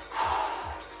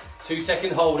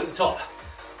 2-second hold at the top.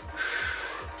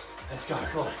 Let's go,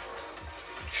 come on.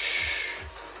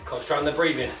 Concentrate on the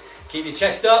breathing. Keep your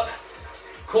chest up,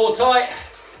 core tight.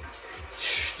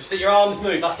 Just let your arms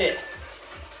move, that's it.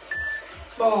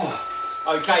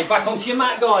 Okay, back onto your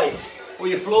mat, guys. Or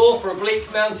your floor for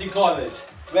oblique mountain climbers.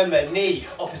 Remember, knee,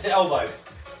 opposite elbow.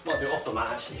 Might do it off the mat,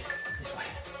 actually. This way.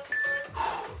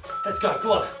 Let's go,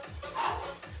 come on.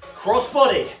 Cross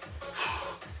body.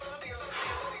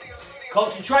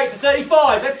 Concentrate for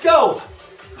 35, let's go.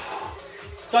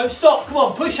 Don't stop, come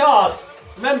on, push hard.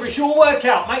 Remember, it's your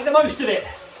workout, make the most of it.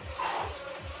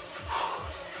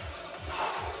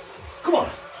 Come on.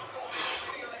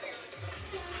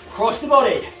 Cross the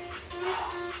body.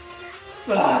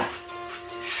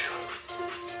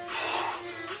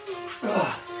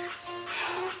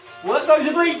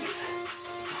 those obliques.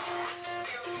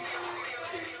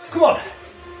 Come on.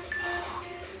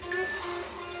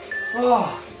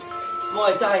 Oh,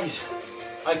 my days.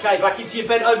 Okay, back into your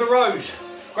bent over rows.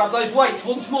 Grab those weights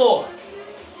once more.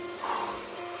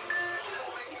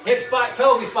 Hips back,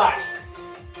 pelvis back.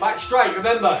 Back straight,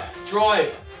 remember,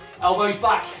 drive. Elbows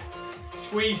back.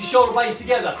 Squeeze your shoulder blades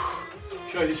together.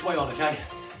 Show this weight on, okay?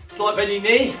 Slight bending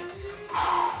knee.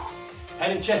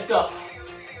 Head and chest up.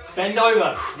 Bend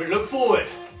over, but look forward.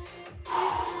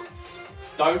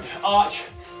 Don't arch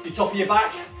the top of your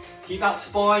back. Keep that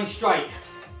spine straight.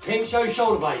 Pinch those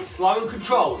shoulder blades, slow and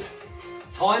controlled.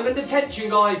 Time and attention,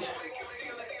 guys.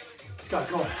 Let's go,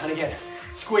 come on, and again.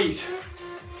 Squeeze.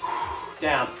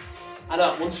 Down. And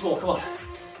up, once more, come on.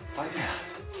 Back down.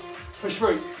 Push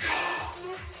through.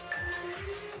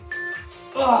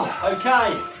 Oh,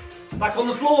 okay. Back on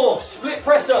the floor, split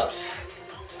press ups.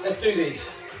 Let's do these.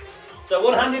 So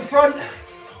one hand in front,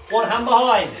 one hand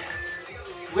behind.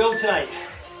 We alternate.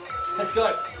 Let's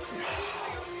go.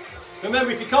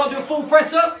 Remember, if you can't do a full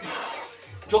press up,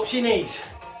 drop to your knees.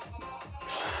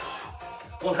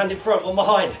 One hand in front, one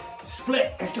behind.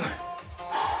 Split, let's go.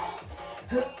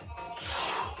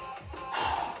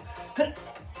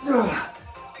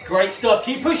 Great stuff,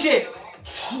 keep pushing.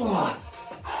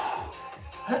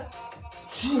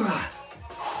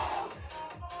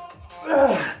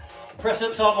 Press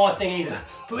ups aren't my thing either,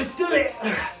 but let's do it.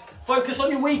 Focus on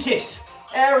your weakest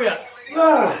area.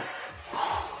 Come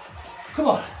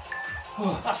on.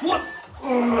 That's one.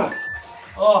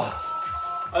 Oh,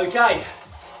 okay.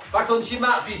 Back onto your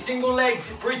mat for your single leg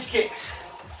bridge kicks.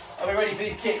 Are we ready for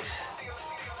these kicks?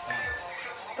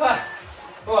 Right.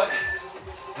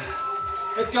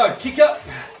 Let's go. Kick up.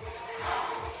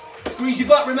 Squeeze your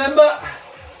butt, remember.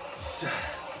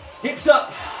 Hips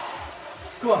up.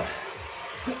 Come on.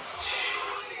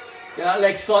 Get that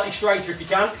leg slightly straighter if you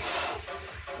can.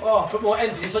 Oh, put more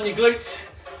emphasis on your glutes.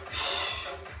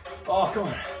 Oh, come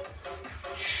on.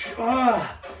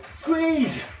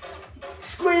 Squeeze.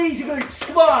 Squeeze your glutes.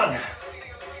 Come on.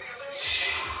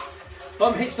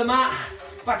 Bum hits the mat.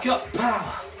 Back up.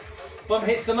 Power. Bum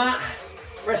hits the mat.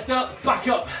 Rest up. Back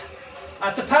up.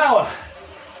 Add the power.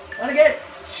 And again.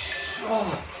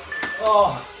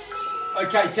 Oh.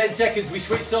 Okay, 10 seconds. We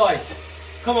switch sides.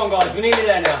 Come on, guys. We're nearly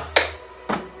there now.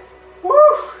 Woo.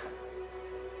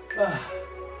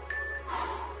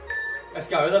 Let's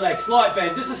go with the legs. Slight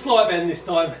bend. Just a slight bend this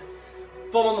time.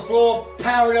 Bum on the floor.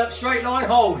 Power it up. Straight line.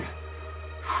 Hold.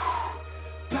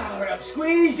 Power it up.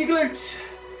 Squeeze your glutes. Is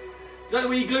that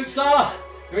where your glutes are?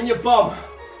 They're in your bum.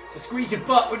 So squeeze your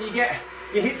butt when you get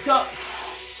your hips up.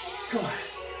 Come on.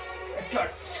 Let's go.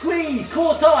 Squeeze.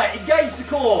 Core tight. Engage the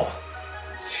core.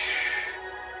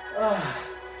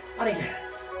 And again.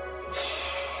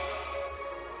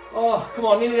 Oh, come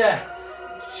on. Nearly there.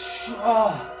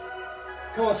 Oh.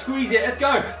 Come on. Squeeze it. Let's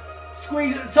go.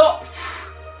 Squeeze at the top.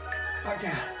 Back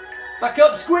down. Back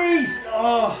up. Squeeze.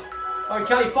 Oh.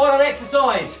 Okay. Final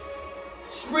exercise.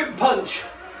 Sprint punch.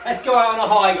 Let's go out on a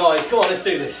high, guys. Come on. Let's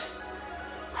do this.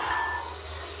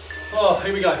 Oh,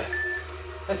 here we go.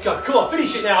 Let's go. Come on.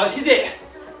 Finish it now. This is it.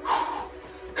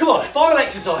 Come on. Final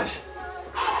exercise.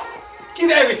 Give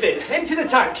it everything. Empty the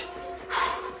tank.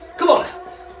 Come on.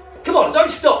 Come on. Don't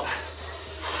stop.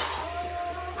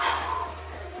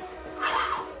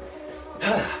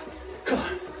 Come on.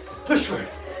 Push through.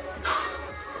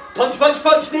 Punch, punch,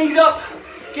 punch. Knees up.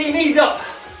 Get your knees up.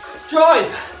 Drive.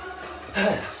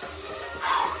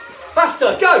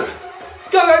 Faster. Go.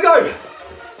 Go, go, go.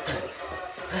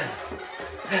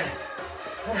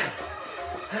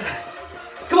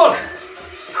 Come on.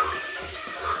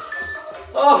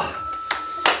 Oh.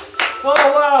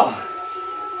 Oh, wow.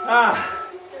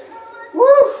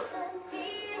 Woo.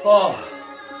 Oh.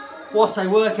 What a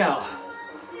workout.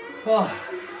 Oh.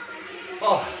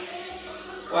 Oh.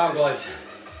 Wow, guys.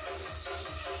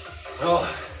 Oh.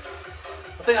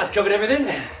 I think that's covered everything.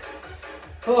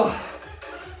 Oh.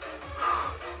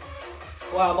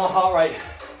 Wow, my heart rate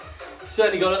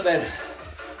certainly got up then.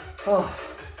 Oh.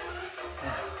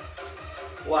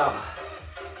 Wow.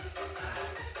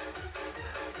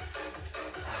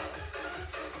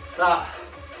 That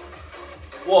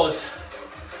was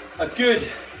a good,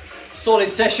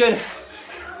 solid session.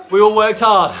 We all worked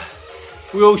hard.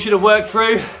 We all should have worked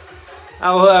through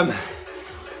our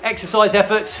exercise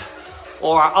efforts,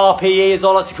 or our RPE as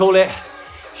I like to call it.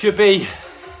 Should be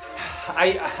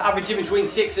averaging between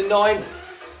 6 and 9.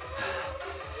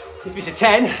 If it's a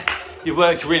 10, you've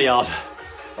worked really hard.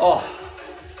 Oh,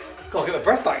 gotta get my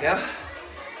breath back now.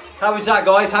 How was that,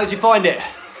 guys? How did you find it?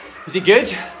 Was it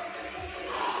good?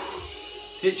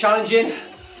 Is it challenging?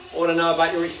 I want to know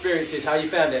about your experiences, how you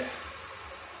found it.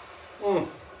 Don't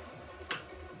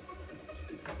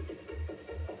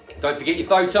forget your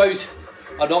photos.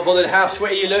 I'm not bothered how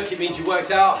sweaty you look, it means you worked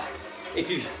out. If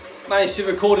you've managed to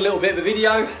record a little bit of a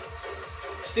video,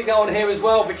 stick that on here as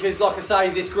well, because like I say,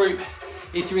 this group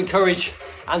is to encourage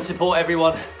and support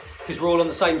everyone, because we're all on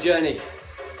the same journey.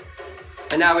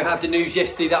 And now we had the news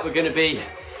yesterday that we're going to be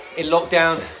in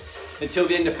lockdown until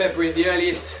the end of February at the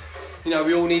earliest. You know,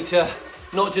 we all need to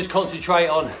not just concentrate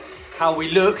on how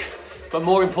we look, but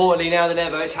more importantly now than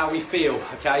ever, it's how we feel,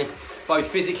 okay? Both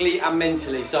physically and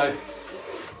mentally. So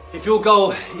if your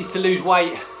goal is to lose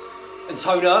weight and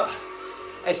tone up,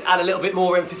 let's add a little bit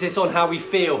more emphasis on how we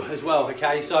feel as well,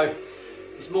 okay? So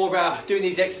it's more about doing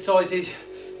these exercises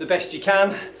the best you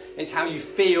can. It's how you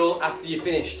feel after you're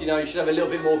finished. You know, you should have a little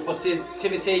bit more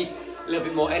positivity, a little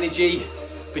bit more energy,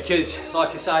 because like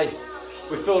I say,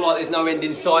 we feel like there's no end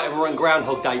in sight and we're on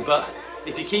Groundhog Day. But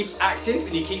if you keep active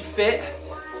and you keep fit,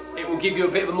 it will give you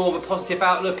a bit of a more of a positive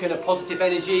outlook and a positive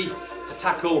energy to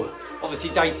tackle obviously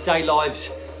day-to-day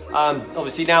lives.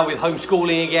 Obviously now with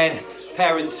homeschooling again,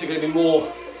 parents are going to be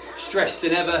more stressed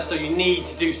than ever, so you need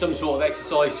to do some sort of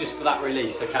exercise just for that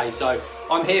release, okay? So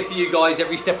I'm here for you guys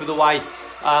every step of the way,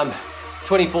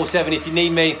 24/7 if you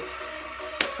need me.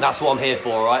 That's what I'm here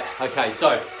for, all right? Okay,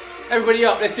 so everybody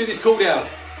up, let's do this cool down.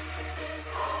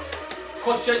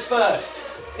 Quad stretch first,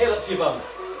 heel up to your bum.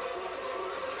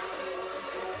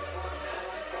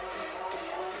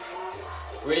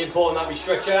 Really important that we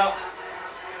stretch out.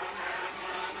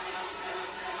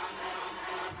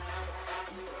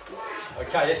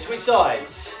 Okay, let's switch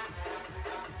sides.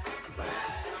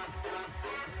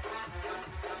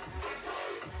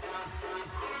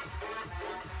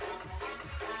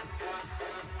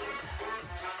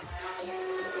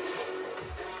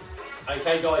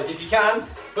 Okay guys, if you can,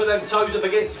 put them toes up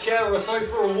against a chair or a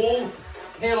sofa or a wall,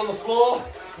 heel on the floor,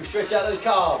 and stretch out those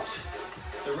calves.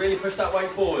 So really push that weight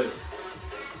forward.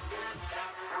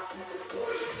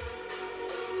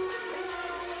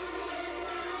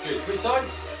 Good, switch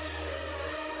sides.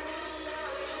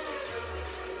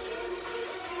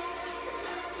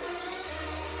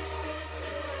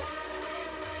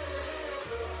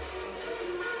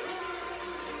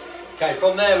 Okay,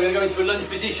 from there we're going to go into a lunge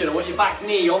position. I want your back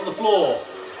knee on the floor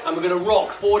and we're going to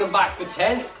rock forward and back for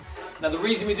 10. Now the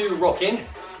reason we do rocking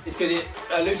is because it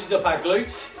loosens up our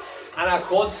glutes and our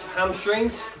quads,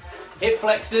 hamstrings, hip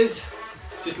flexors,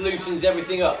 just loosens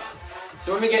everything up.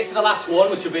 So when we get to the last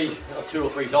one, which will be 2 or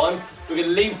 3 times, we're going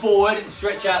to lean forward and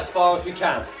stretch out as far as we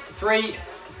can. 3,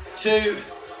 2,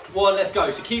 1, let's go.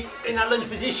 So keep in that lunge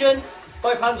position,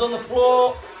 both hands on the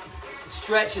floor,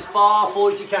 stretch as far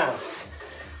forward as you can.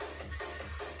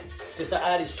 Just that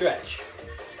added stretch.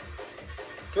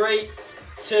 3,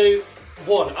 2,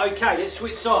 1. Okay, let's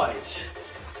switch sides.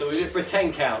 So we'll do it for a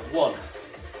 10 count. 1,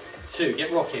 2,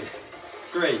 get rocking.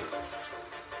 3,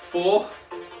 4,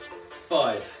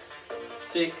 5,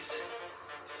 6,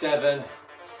 7,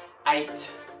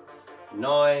 8,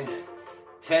 9,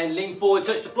 10. Lean forward,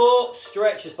 touch the floor,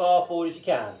 stretch as far forward as you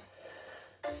can.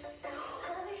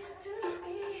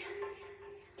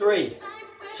 3,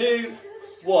 2,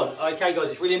 1. Okay guys,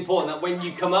 it's really important that when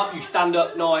you come up, you stand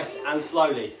up nice and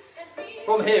slowly.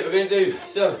 From here, we're going to do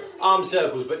some arm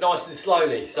circles, but nice and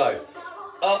slowly. So,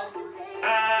 up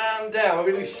and down.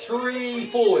 We're going to do 3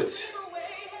 forwards.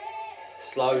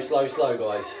 Slow, slow, slow,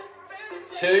 guys.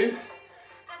 2.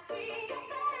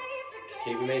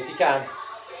 Keep with me if you can.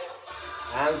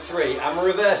 And 3. And we'll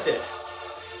reverse it.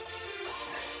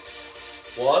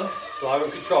 1. Slow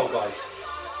and control, guys.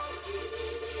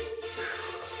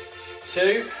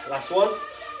 2, last one.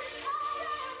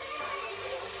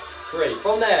 3.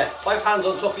 From there, both hands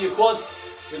on top of your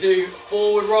quads. We do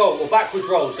forward roll or backwards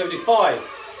roll. So we do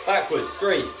 5 backwards,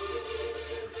 3,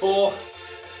 4,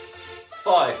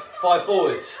 5. 5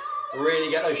 forwards.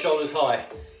 Really get those shoulders high.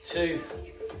 2,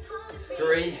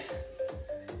 3,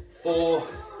 4,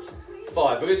 5.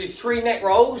 We're going to do 3 neck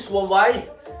rolls one way.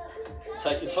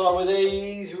 Take your time with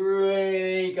these.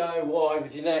 Really go wide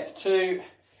with your neck. 2,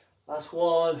 last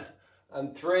 1.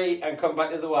 And 3, and come back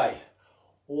the other way.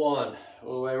 1,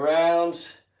 all the way around.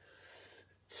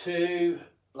 2,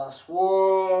 last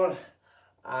 1,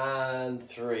 and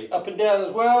 3. Up and down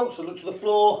as well, so look to the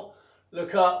floor,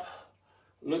 look up,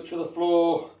 look to the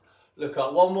floor, look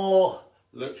up. 1 more,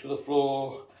 look to the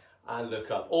floor, and look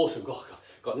up. Awesome,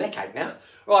 got neck ache now.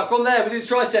 Right, from there, we do the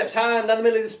triceps, hand down the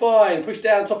middle of the spine, push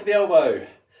down top of the elbow.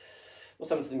 What's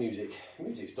happened to the music?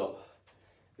 Music stop.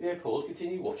 Video pause,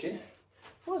 continue watching.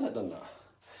 Why has that done that?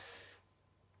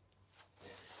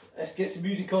 Let's get some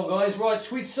music on, guys. Right,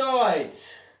 switch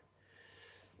sides.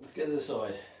 Let's get to the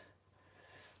side.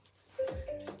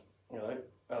 Hello,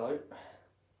 hello.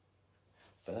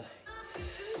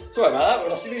 Sorry about that, we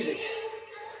lost the music.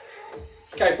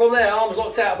 Okay, from there, arms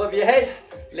locked out above your head,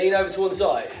 lean over to one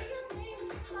side.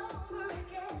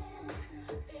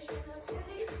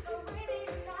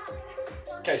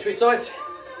 Okay, switch sides.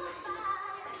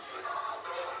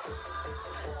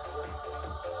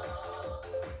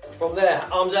 From there,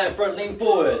 arms out in front, lean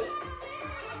forward.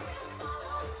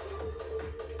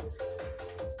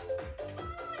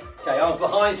 Okay, arms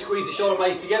behind, squeeze the shoulder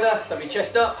blades together, so have your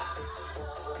chest up.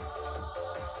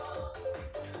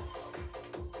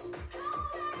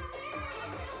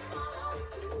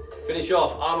 Finish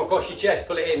off, arm across your chest,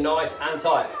 pull it in nice and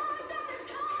tight.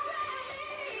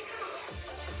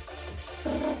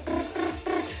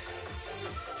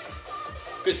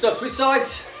 Good stuff, switch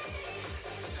sides.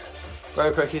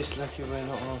 Very quick, it's lucky we're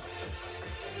not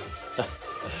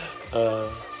on.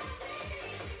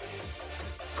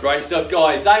 Great stuff,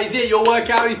 guys. That is it, your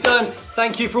workout is done.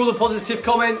 Thank you for all the positive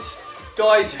comments.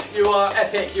 Guys, you are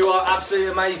epic, you are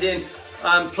absolutely amazing.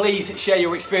 Please share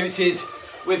your experiences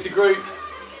with the group.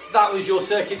 That was your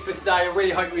circuits for today. I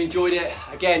really hope you enjoyed it.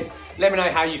 Again, let me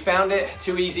know how you found it.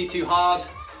 Too easy, too hard,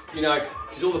 you know,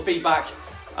 because all the feedback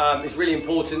is really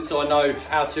important, so I know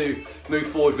how to move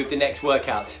forward with the next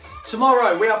workouts.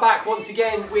 Tomorrow, we are back once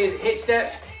again with HIIT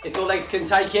Step. If your legs can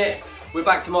take it, we're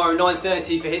back tomorrow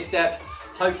 9:30 for HIIT Step.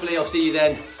 Hopefully I'll see you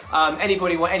then.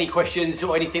 Anybody want any questions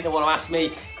or anything they want to ask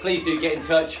me, please do get in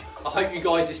touch. I hope you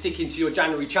guys are sticking to your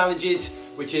January challenges,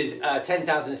 which is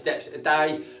 10,000 steps a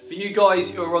day. For you guys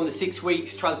who are on the 6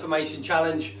 weeks transformation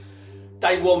challenge,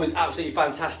 day one was absolutely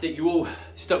fantastic. You all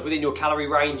stuck within your calorie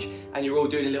range and you're all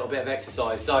doing a little bit of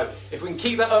exercise. So if we can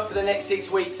keep that up for the next 6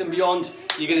 weeks and beyond,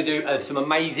 you're gonna do some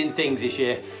amazing things this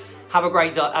year. Have a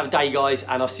great day, guys,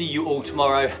 and I'll see you all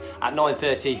tomorrow at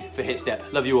 9:30 for HIIT Step.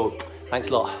 Love you all. Thanks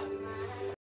a lot.